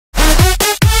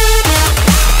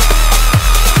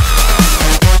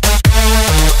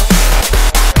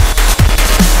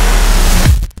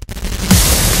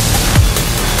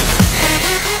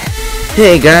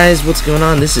Hey guys, what's going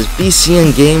on? This is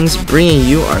BCNgames bringing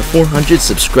you our 400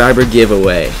 subscriber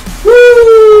giveaway.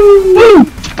 Woo!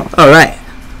 Alright,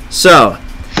 so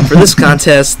for this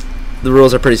contest, the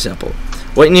rules are pretty simple.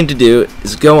 What you need to do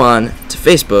is go on to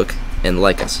Facebook and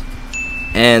like us.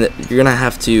 And you're going to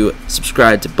have to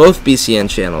subscribe to both BCN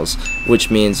channels, which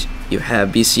means you have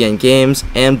BCNgames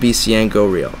and BCN Go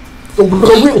Real.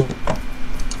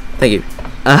 Thank you.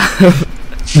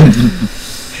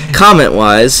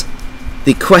 Comment-wise,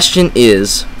 the question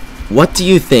is, what do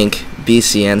you think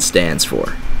BCN stands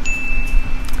for?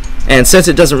 And since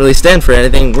it doesn't really stand for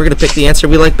anything, we're going to pick the answer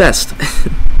we like best.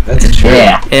 That's true.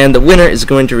 Yeah. And the winner is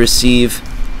going to receive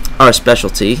our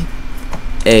specialty,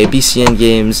 a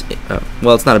BCNgames,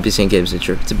 well, it's not a BCNgames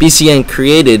intro, it's a BCN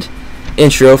created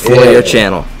intro for your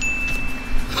channel.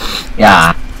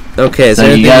 Yeah. Okay,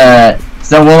 so you gotta,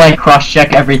 so we'll like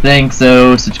cross-check everything,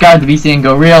 so subscribe to BCN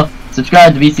Go Real,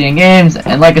 subscribe to BCNgames,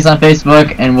 and like us on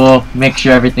Facebook, and we'll make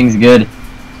sure everything's good.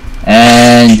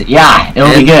 And yeah,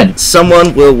 it'll be good.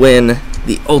 Someone will win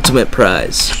the ultimate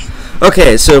prize.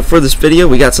 Okay, so for this video,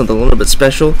 we got something a little bit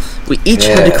special. We each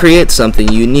had to create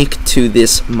something unique to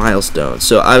this milestone.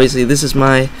 So obviously, this is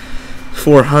my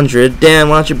 400. Dan,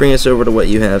 why don't you bring us over to what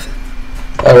you have?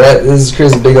 Alright, this is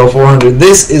Chris' big old 400.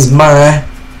 This is my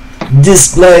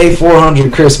display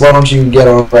 400. Chris, why don't you get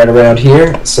on right around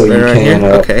here so you can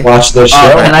watch the show?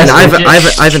 And I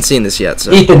haven't seen this yet.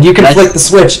 So. Ethan, you can flick the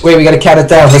switch. Wait, we gotta count it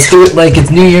down. Let's do it like it's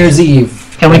New Year's Eve.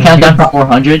 Can we count down for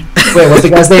 400? Wait, what's the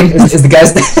guy's name? Is the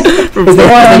guy's name?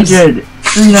 400,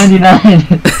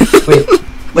 399.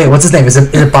 Wait, what's his name? Is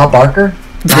it Bob Barker?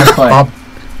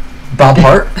 Bob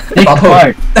Hart? Nick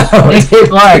Clark. Nick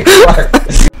Clark.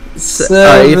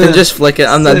 Ethan, just flick it.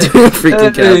 I'm not doing a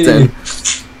freaking countdown.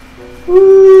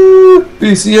 Woo!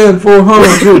 BCN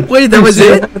 400. Wait, that was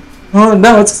it? Oh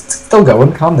no, it's still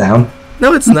going. Calm down.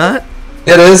 No, it's not.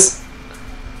 It is.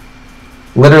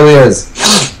 Literally is.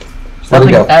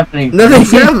 Nothing's happening.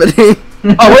 Nothing's happening.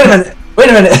 Oh, wait a minute. Wait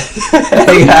a minute.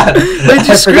 Hang on. Wait,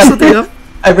 you screw something up?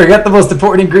 I forgot the most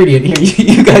important ingredient here.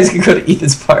 You guys can go to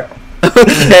Ethan's part.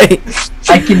 Okay.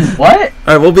 I can what?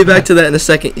 Alright, we'll be back to that in a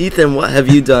second. Ethan, what have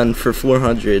you done for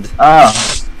 400? Oh,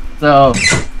 so...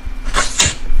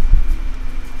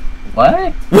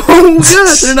 What? Oh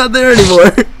god, they're not there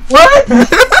anymore. What?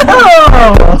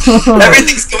 No!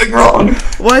 Everything's going wrong.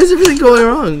 Why is everything going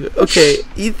wrong? Okay,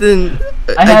 Ethan...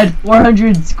 I had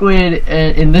 400 squid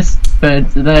in this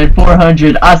fence, and then I had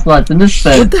 400 ocelots in this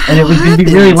fence, and it was going to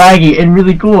be really laggy and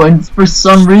really cool, and for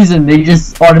some reason they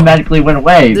just automatically went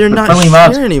away. They're not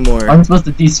here anymore. I'm supposed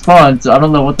to despawn, so I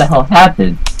don't know what the hell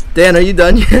happened. Dan, are you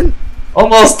done yet?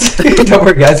 Almost. Don't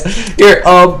worry, guys. Here,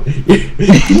 I'm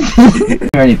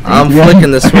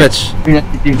flicking the switch.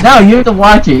 No, you have to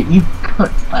watch it. You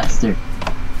cunt bastard.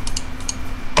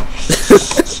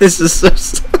 This is so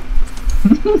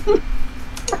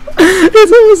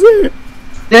it's almost there.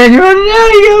 Dan, you're running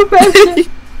out. You bastard.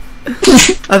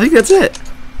 I think that's it.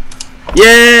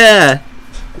 Yeah!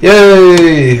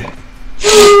 Yay!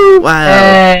 Wow.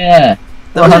 Yeah.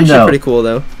 That was actually pretty cool,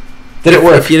 though. Did it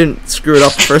work? If you didn't screw it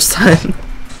up the first time.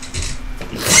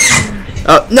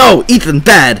 No, Ethan,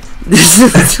 bad.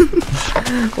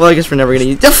 Well, I guess we're never gonna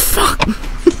use. Oh, fuck.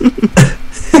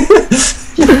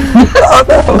 Oh,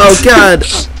 no. Oh God.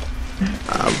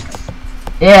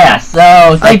 Yeah.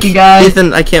 So thank you guys.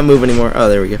 Ethan, I can't move anymore. Oh,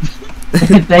 there we go.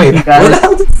 Thank you guys. Where the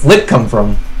hell did Flick come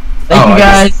from? Thank you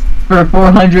guys for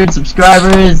 400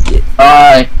 subscribers.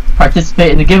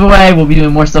 Participate in the giveaway. We'll be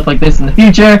doing more stuff like this in the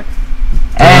future.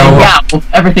 And yeah, we'll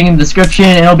put everything in the description,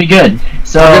 and it'll be good.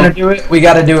 So we're gonna do it. We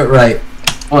gotta do it right.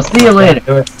 We'll see you later.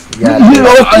 Do it.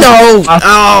 No!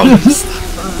 Oh!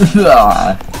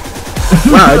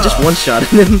 Wow, I just one-shotted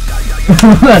him.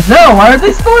 No, why aren't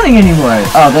they spawning anymore?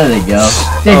 Oh, there they go.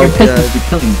 Dang, your pistols are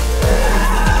killing me.